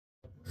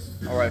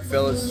Alright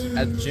fellas,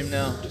 at the gym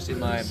now, just ate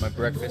my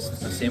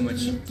breakfast, my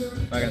sandwich.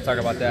 I'm not gonna talk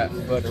about that,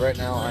 but right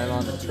now I'm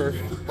on the turf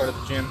part of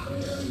the gym.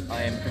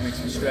 I am doing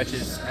some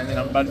stretches, and then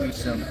I'm about to do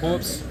some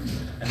pull-ups,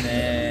 and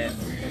then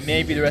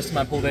maybe the rest of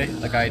my pull day,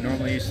 like I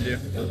normally used to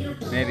do.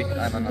 Maybe,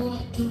 I don't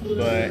know.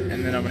 But,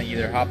 and then I'm gonna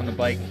either hop on the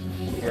bike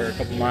for a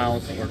couple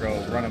miles or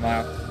go run a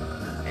mile,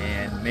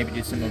 and maybe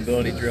do some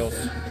mobility drills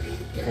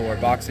for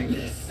boxing,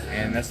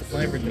 and that's the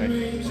plan for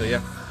today. So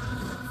yeah.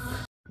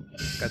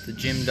 Got the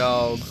gym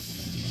dog.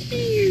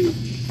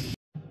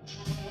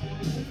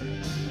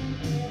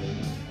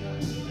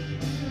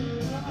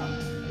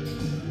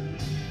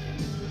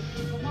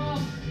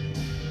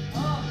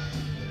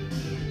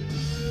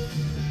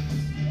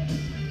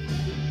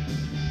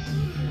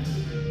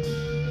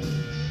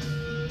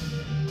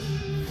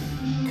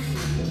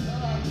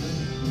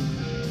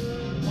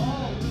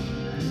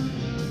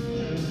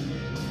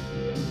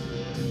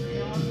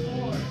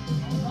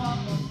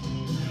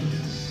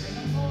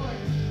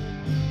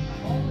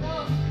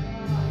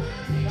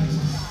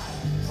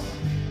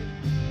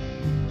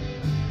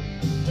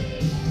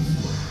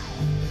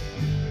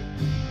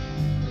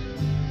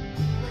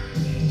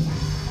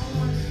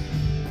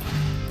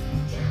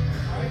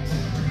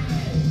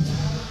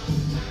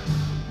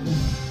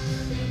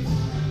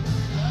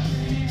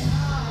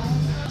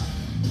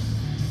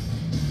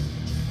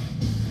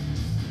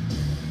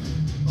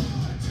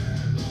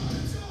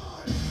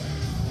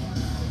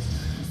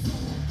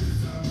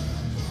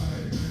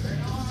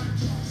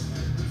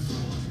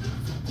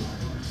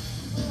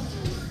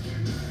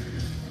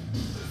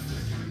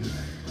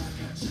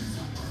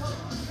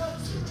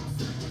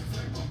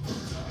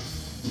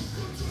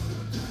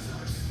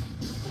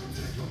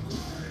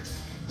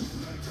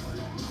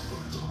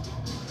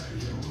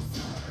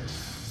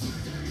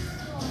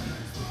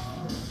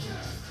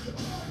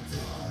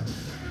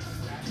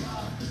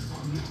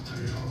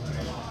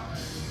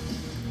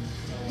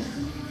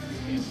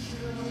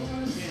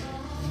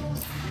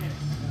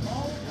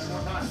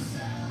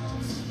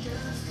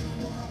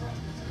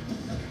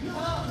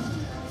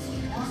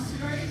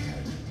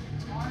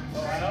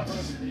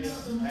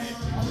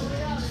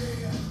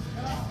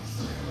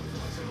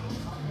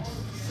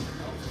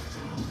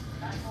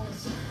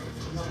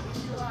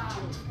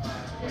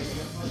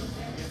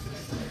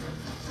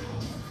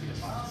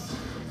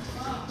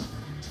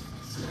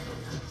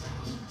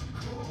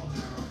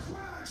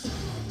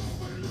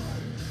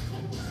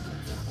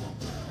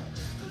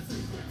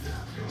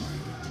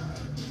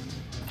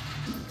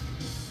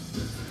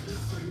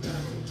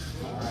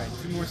 Alright,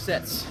 2 more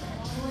sets.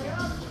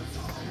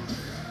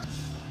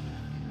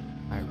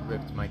 I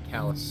ripped my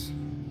callus. I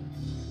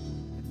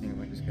think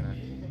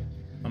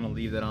I'm gonna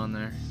leave that on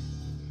there.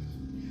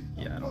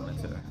 Yeah, I don't want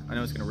it to. I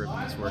know it's gonna rip in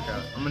this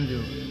workout. I'm gonna do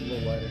a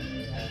little lighter.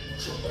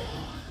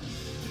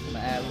 I'm gonna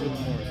add a little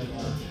more.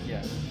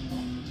 Yeah.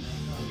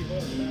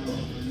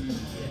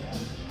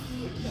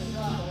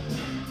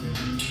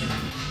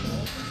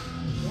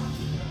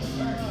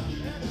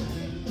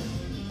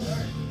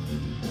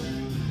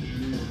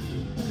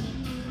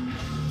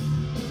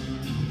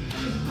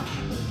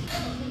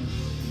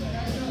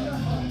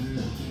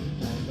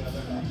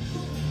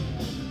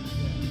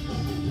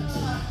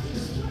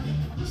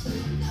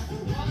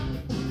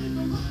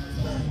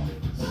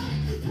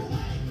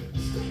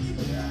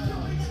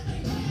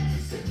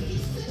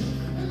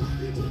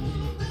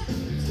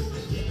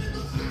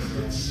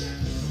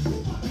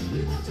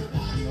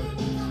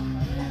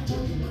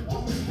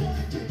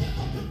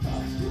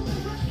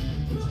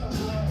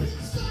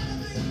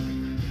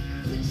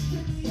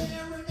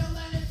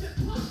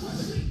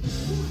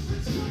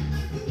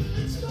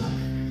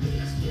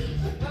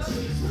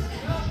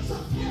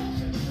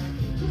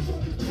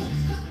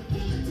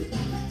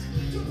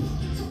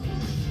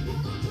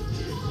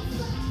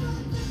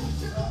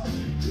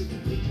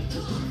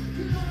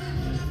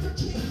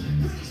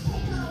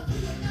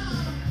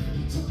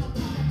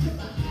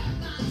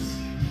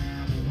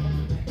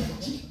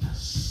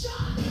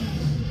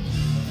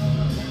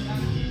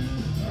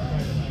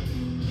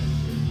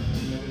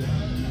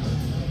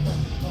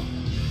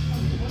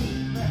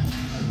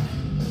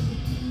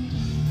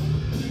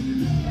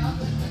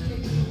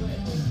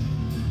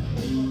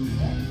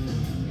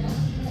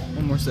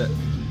 One more set.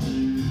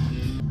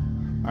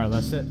 All right,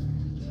 last set.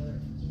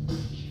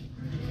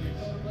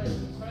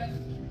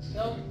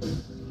 Nope.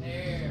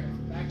 There.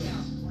 Back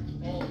down.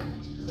 Hold.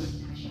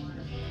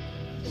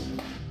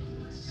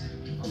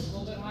 A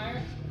little bit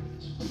higher.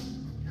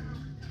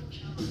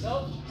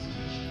 Nope.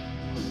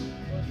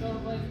 Go shoulder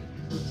blade.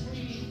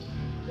 3.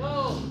 Go.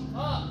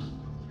 Up.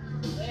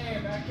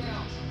 There. Back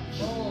down.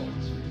 Hold.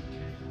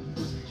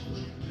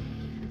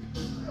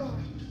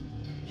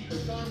 Keep your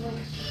shoulder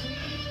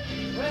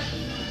blade. Rest.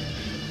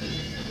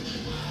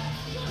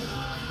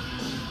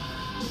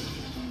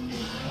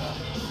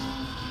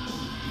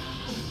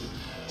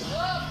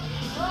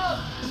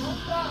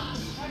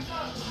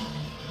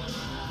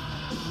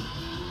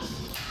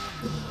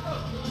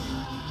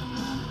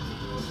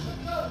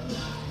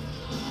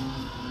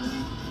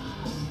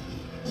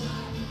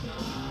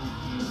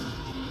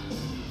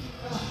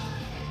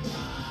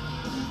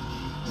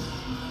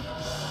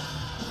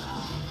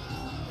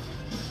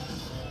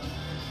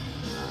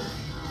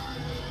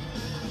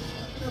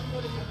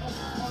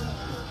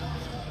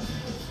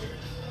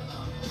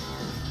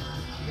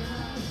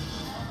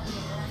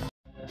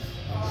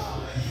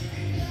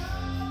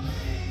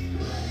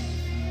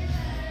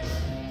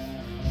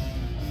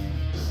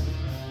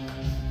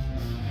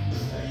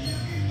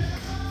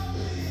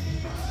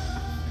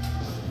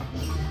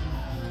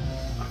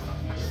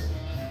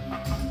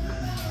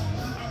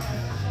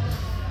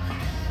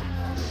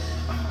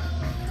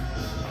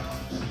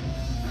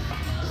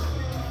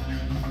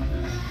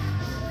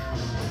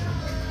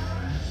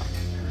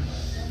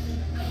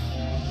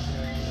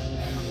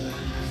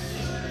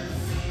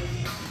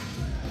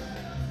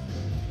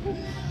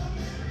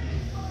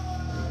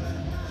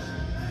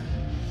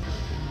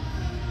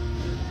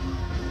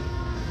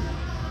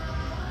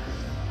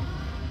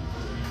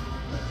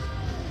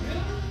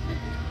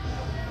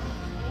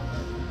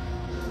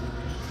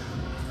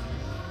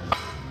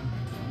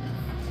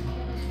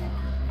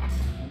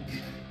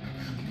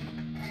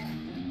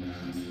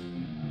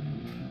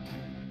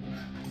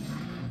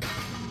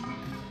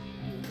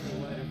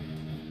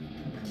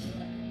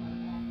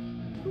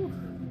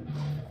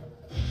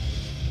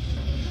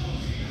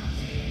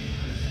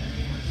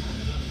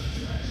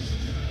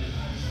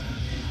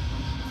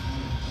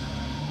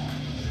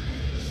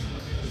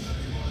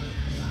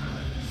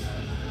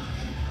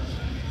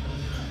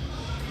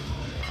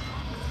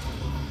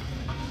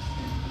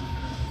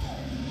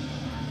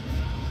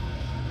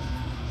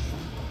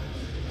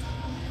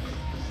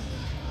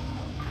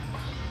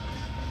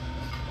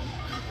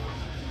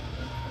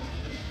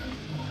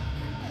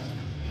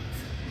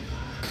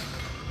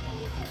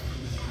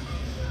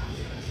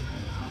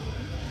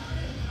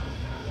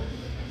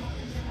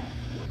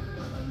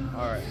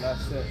 Alright,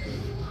 last set.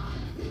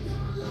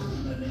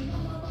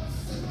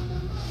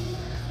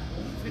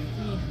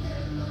 15.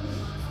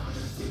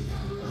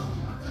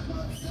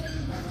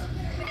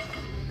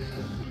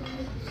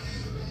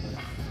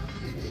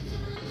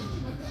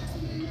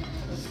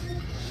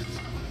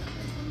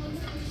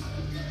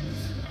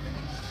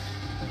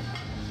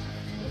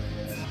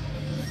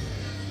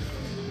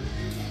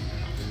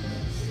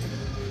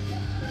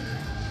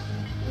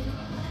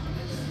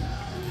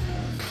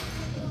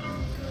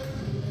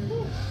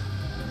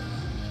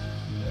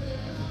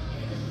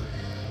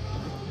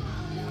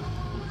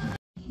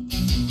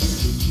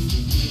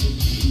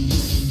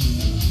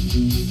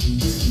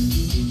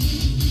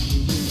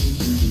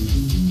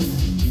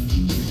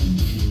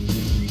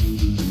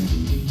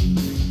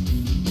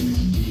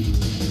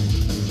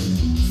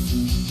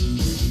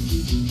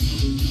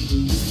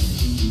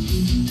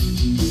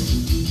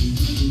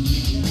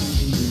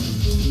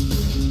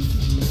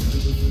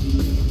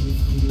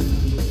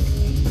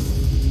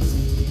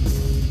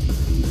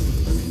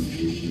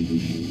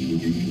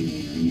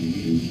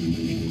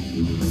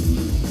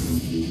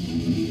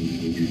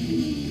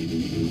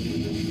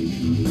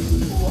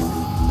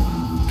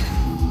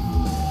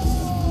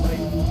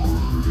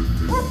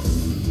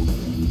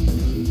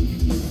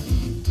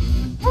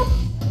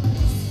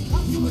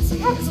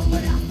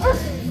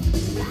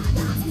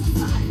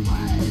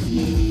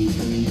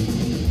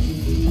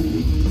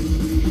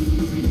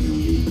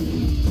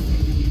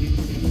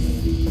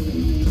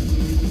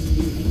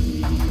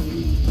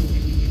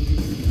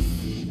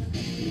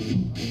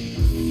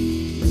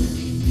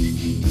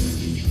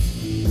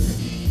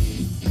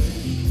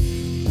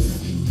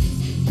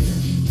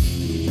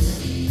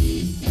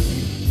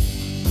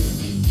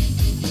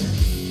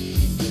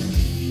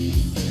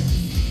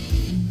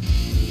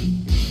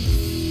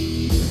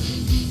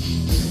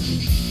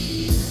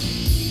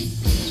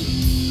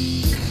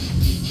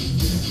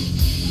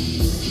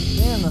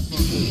 Damn, that's not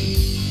good.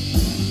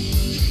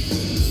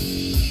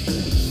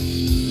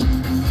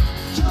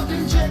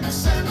 Jumping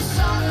chicks and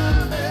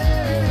sodomy,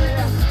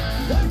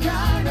 the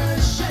kind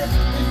of shit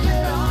you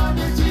get on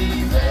your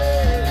TV.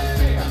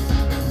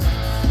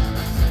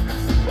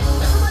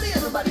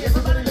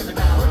 Everybody living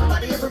now.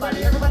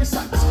 Everybody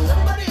sucks.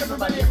 Everybody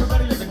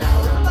living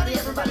now.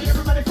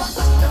 Everybody fucks.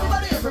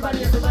 Everybody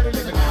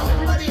living now.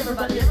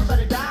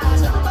 Everybody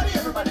dies. Everybody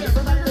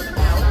living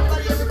now.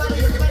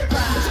 Everybody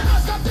cries.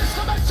 Non-stop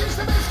disco matches,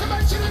 the best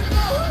convention in the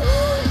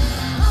world.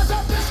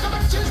 Non-stop disco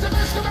matches, the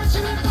best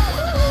convention in the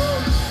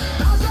world.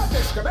 Non-stop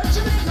disco matches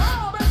in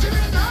now, matches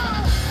in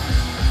now.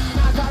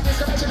 Non-stop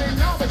disco matches in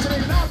now, matches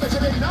in now,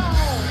 matches in now.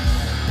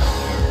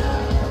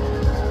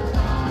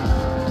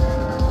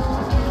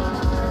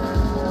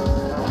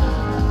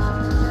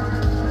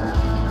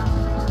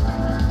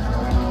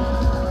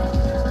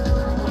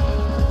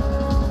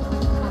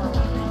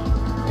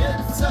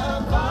 It's a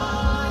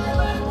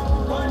violent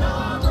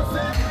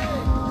pornography,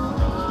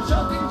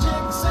 choking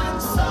chicks and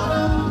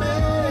sodomy.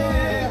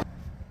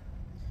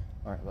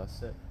 Alright, last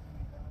set.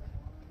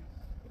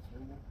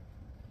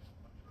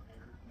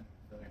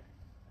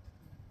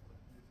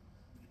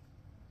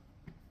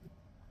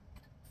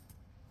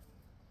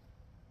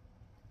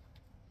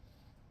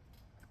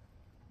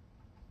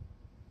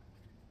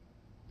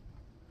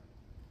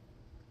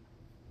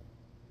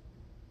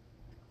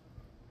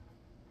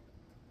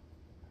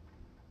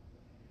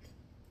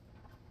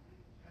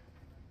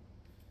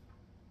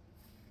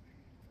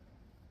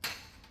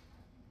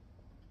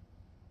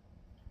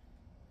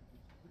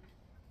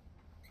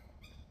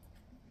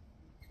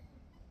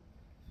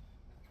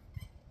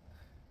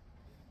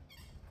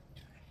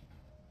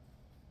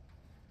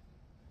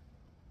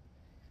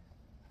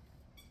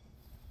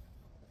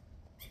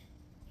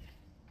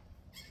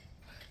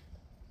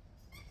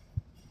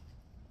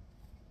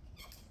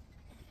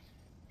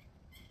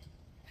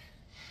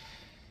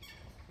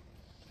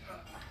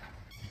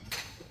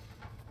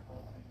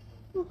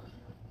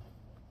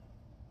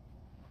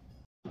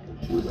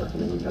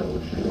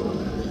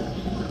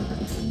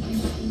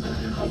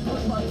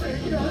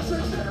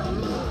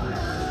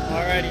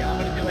 Alrighty, I'm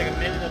gonna do like a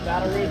minute of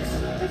battle ropes.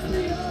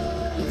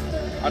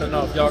 I don't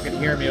know if y'all can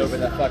hear me over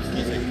that Fox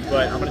music,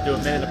 but I'm gonna do a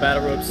minute of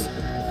battle ropes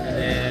and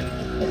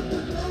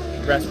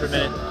then rest for a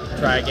minute,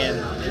 try again,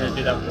 and then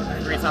do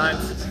that 3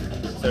 times.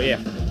 So yeah.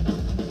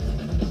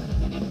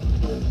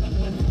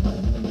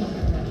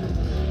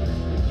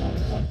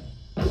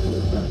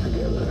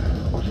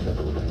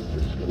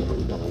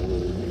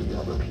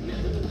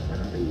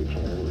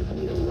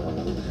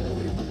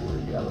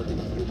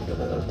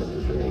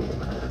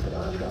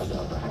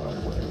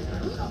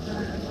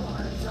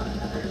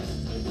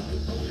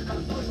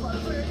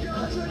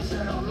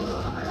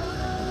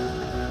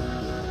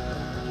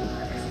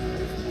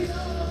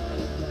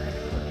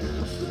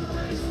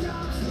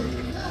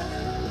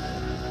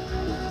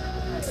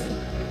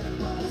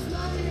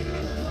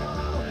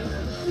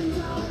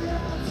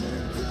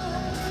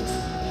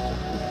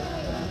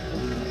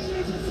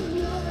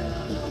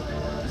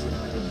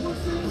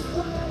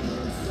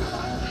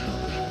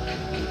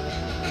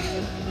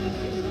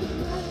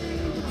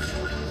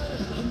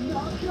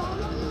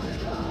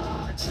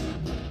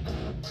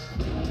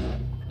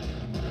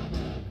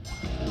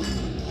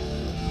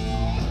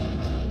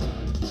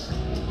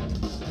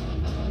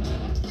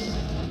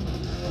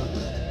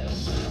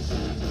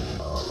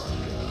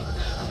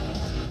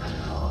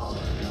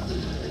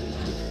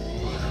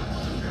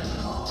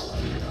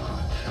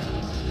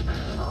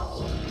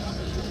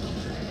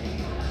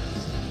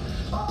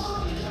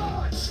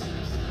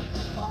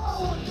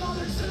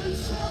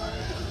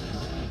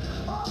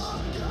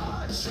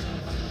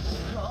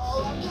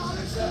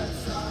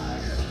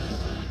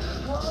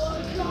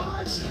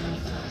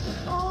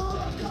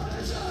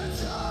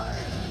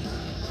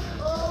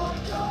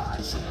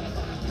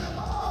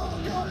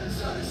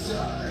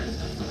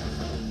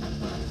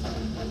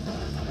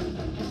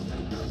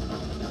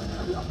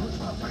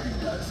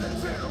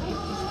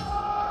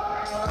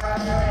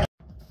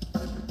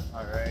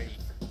 Alrighty.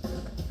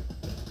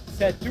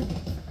 Set 2.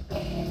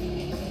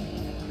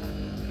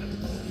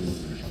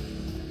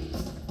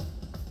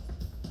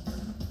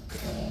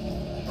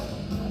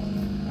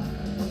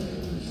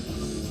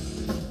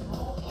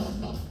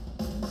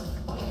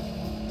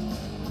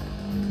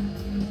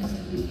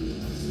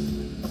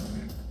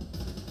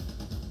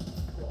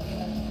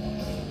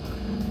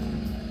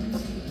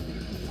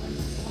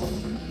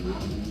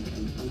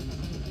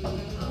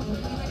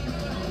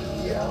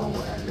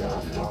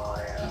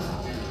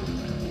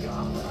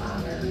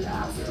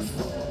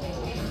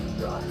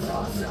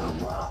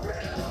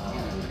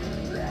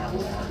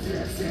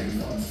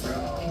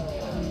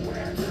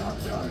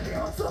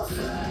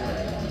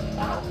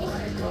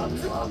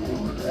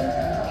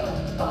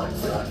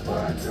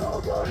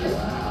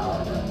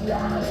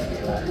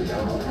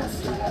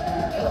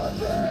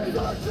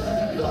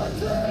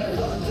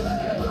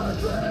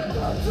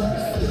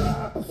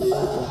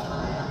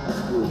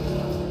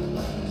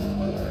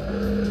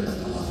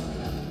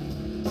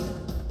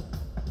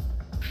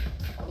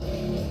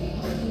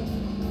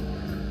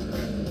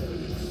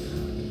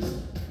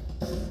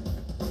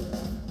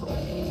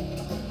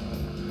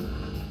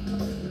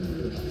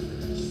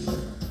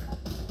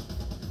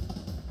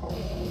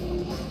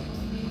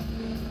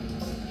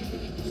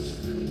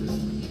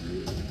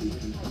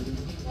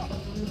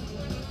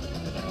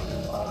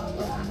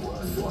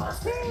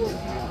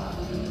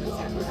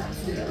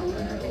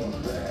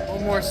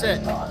 One more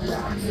set.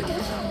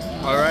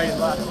 Alright,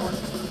 last one.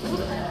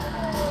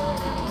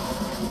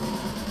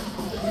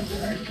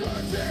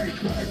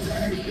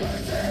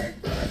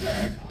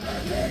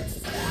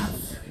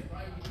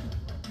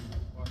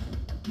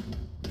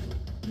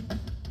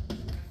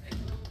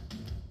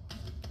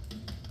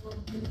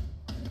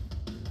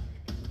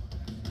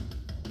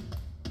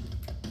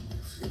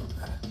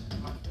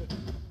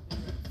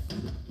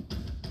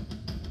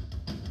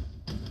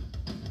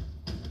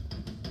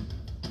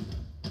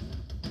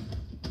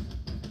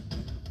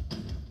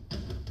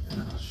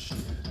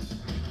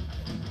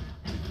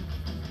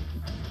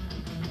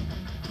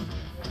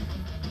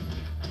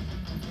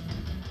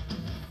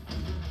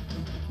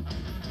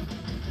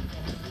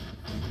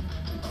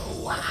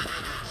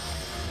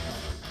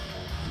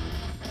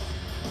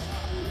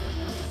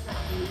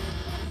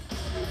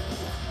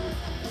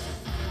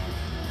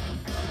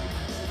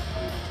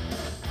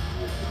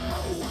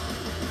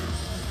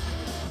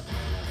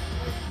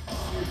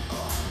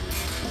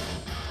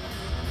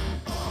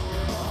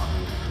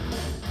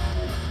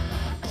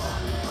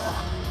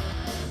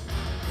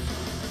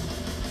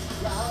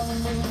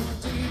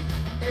 Deep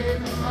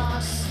in my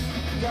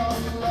sea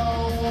of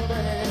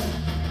loathing,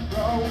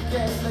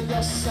 broken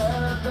your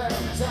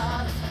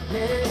serpentine.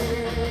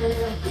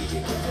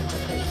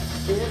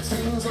 It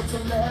seems what's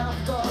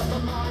left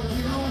of my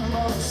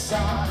human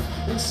side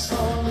is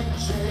slowly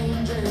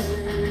changing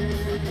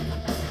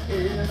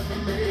in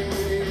me.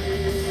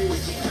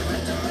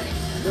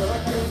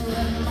 Looking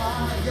in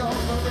my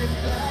own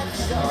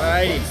reflection.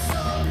 Alrighty.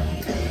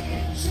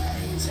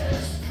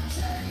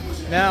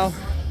 Now,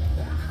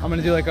 I'm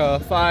gonna do like a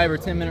 5 or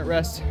 10 minute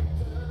rest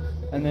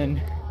and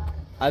then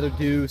either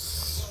do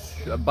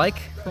a bike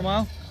for a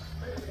mile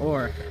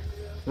or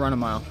run a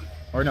mile.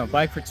 Or no,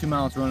 bike for 2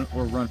 miles, run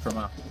for a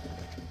mile.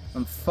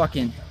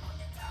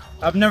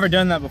 I've never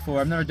done that before.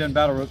 I've never done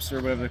battle ropes or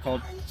whatever they're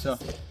called. So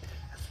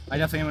I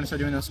definitely am gonna start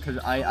doing this because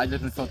I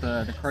definitely felt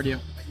the cardio.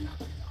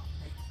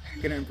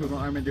 Gonna improve my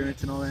arm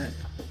endurance and all that.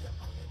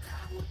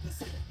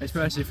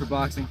 Especially for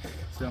boxing.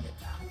 So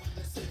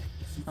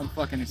I'm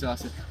fucking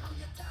exhausted.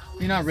 I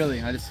mean, not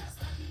really. I just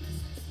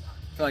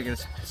feel like I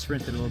just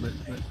sprinted a little bit.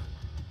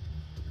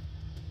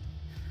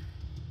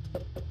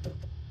 But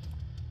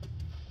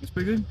it's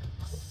pretty good.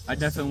 I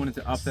definitely wanted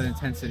to up that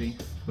intensity,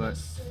 but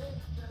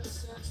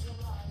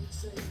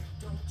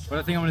what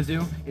I think I'm gonna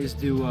do is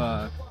do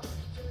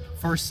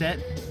first set.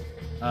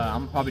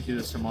 I'm gonna probably do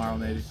this tomorrow,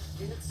 maybe.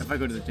 If I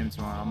go to the gym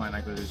tomorrow, I might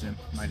not go to the gym.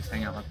 I might just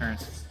hang out with my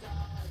parents.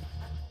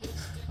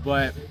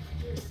 But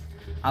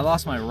I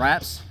lost my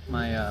wraps,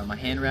 my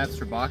hand wraps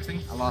for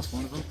boxing. I lost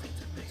one of them,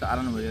 so I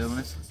don't know what the other one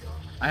is.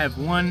 I have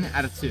 1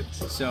 out of 2,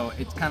 so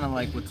it's kind of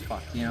like what the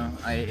fuck, you know?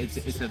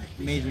 It's a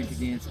major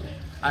inconvenience.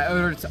 I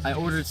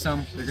ordered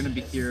some. They're gonna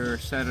be here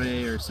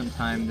Saturday or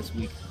sometime this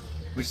week,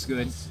 which is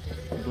good.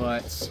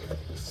 But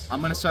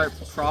I'm gonna start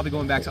probably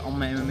going back to all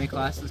my MMA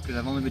classes because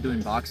I've only been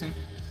doing boxing.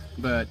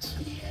 But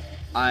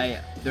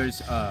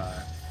there's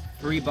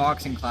 3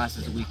 boxing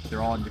classes a week.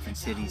 They're all in different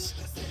cities,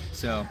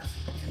 so.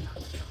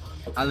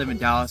 I live in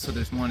Dallas, so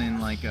there's one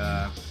in like,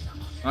 I'm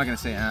not gonna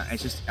say,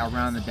 it's just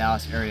around the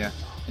Dallas area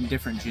in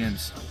different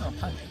gyms. Oh,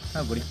 hi.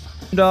 Hi, Woody.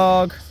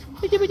 Dog.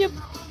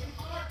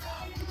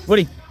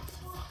 Woody.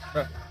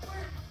 Bro.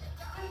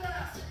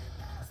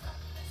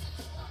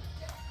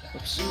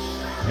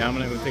 Yeah, I'm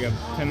gonna go take a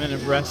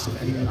 10-minute rest,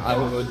 and I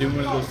will go do one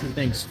of those two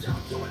things.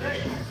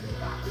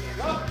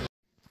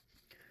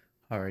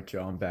 All right,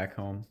 y'all, I'm back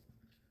home.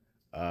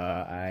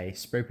 I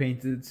spray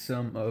painted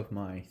some of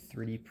my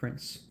 3D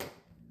prints,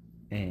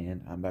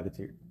 and I'm about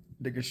to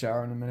take a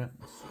shower in a minute.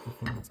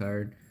 I'm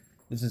tired.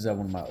 This is one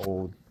of my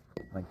old,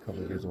 like,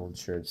 couple years old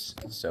shirts,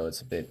 so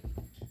it's a bit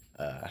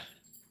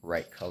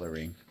right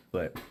coloring,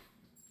 but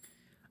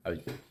I was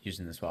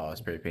using this while I was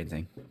spray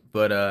painting.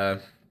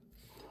 But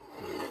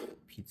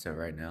pizza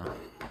right now,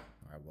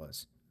 or I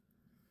was.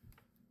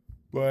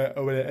 But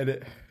I'm gonna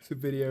edit some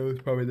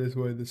videos, probably this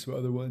one and some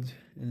other ones,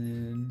 and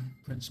then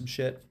print some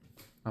shit.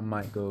 I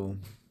might go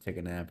take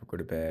a nap or go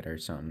to bed or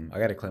something. I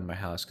gotta clean my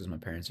house because my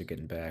parents are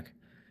getting back.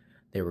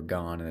 They were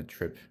gone on a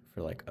trip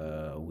for like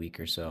a week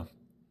or so.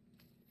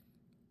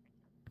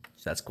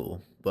 So that's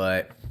cool.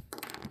 But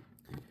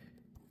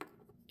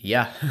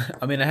yeah,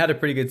 I mean, I had a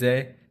pretty good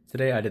day.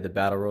 Today I did the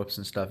battle ropes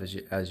and stuff,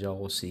 as y'all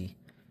will see.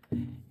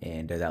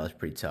 And that was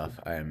pretty tough.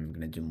 I'm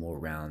gonna do more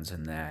rounds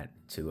in that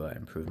to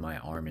improve my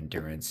arm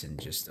endurance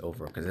and just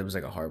overall, because it was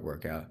like a hard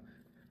workout.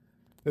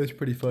 It was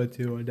pretty fun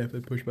too. I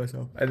definitely pushed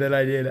myself. And then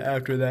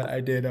after that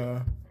I did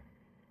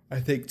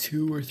I think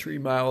 2 or 3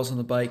 miles on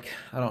the bike.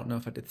 I don't know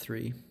if I did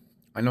 3.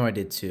 I know I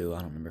did 2. I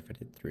don't remember if I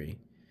did 3.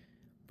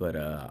 But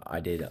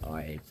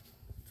I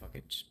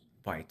fucking just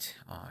biked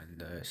on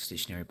the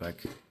stationary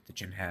bike the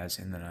gym has,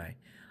 and then I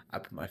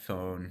put my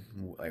phone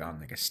like on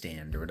like a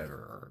stand or whatever,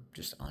 or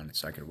just on it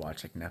so I could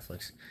watch like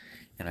Netflix,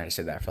 and I just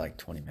did that for like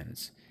 20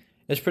 minutes.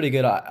 It's pretty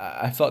good.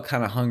 I felt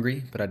kind of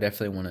hungry, but I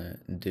definitely want to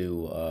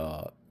do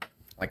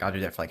like I'll do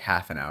that for like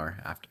half an hour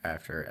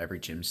after every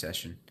gym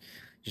session,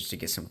 just to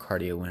get some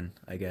cardio in,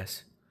 I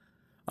guess.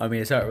 I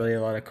mean, it's not really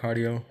a lot of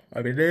cardio.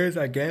 I mean, there is,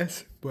 I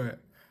guess, but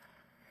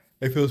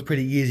it feels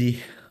pretty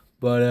easy.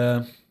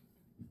 But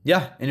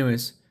yeah,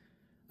 anyways,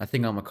 I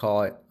think I'm gonna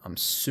call it. I'm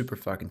super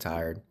fucking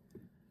tired.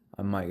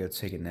 I might go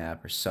take a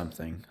nap or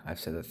something. I've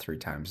said that 3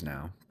 times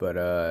now. But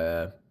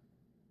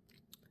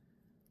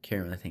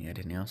can't really think of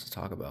anything else to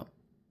talk about.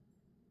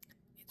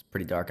 It's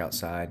pretty dark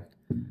outside.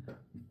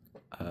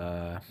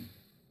 What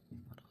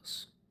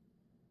else?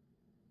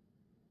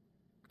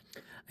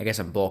 I guess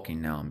I'm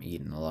bulking now. I'm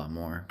eating a lot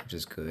more, which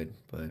is good,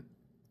 but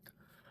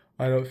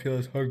I don't feel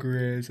as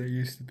hungry as I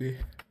used to be.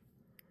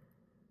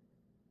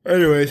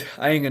 Anyways,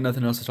 I ain't got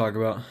nothing else to talk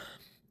about.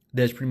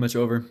 That's pretty much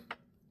over.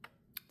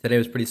 Today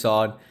was pretty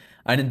solid.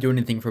 I didn't do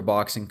anything for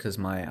boxing because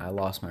I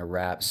lost my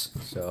wraps,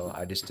 so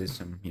I just did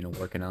some,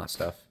 working out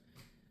stuff.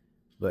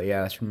 But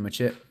yeah, that's pretty much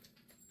it.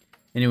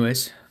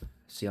 Anyways,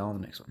 see y'all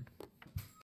on the next one.